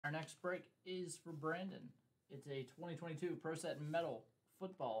Our next break is for Brandon. It's a 2022 Pro Set Metal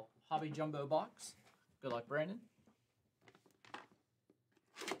Football Hobby Jumbo box. Good luck, Brandon.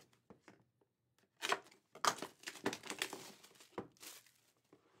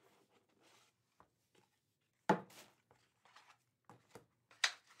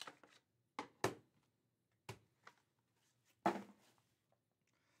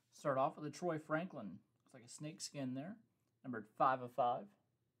 Start off with a Troy Franklin. Looks like a snake skin there. Numbered 5 of 5.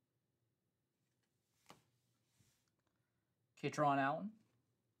 Katron Allen.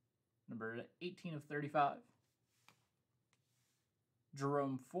 Numbered 18 of 35.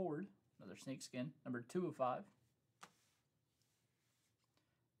 Jerome Ford. Another snake skin. Numbered 2 of 5.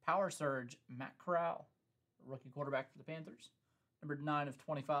 Power Surge Matt Corral. Rookie quarterback for the Panthers. Numbered 9 of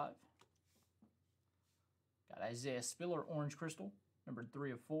 25. Got Isaiah Spiller Orange Crystal. Numbered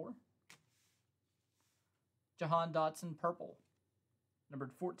 3 of 4. Jahan Dotson Purple.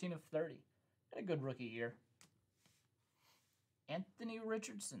 Numbered 14 of 30. Had a good rookie year. Anthony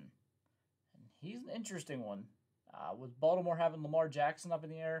Richardson. And he's an interesting one. With Baltimore having Lamar Jackson up in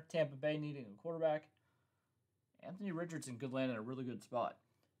the air, Tampa Bay needing a quarterback, Anthony Richardson could land in a really good spot.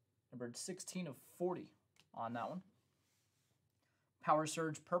 Numbered 16 of 40 on that one. Power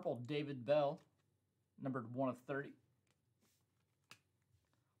Surge Purple David Bell. Numbered 1 of 30.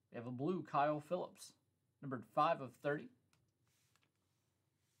 We have a blue Kyle Phillips, numbered 5 of 30.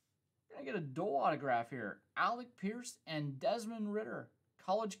 We're going to get a dual autograph here. Alec Pierce and Desmond Ridder,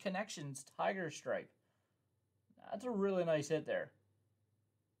 College Connections Tiger Stripe. That's a really nice hit there.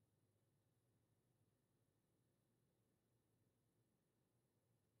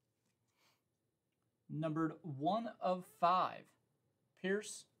 Numbered 1 of 5,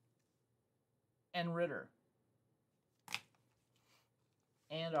 Pierce and Ridder.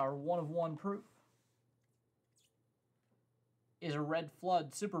 And our 1 of 1 proof is a Red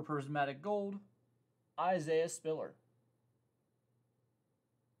Flood Super Prismatic Gold, Isaiah Spiller.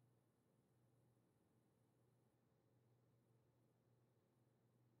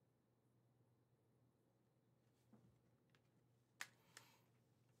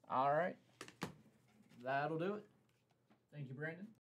 All right, that'll do it. Thank you, Brandon.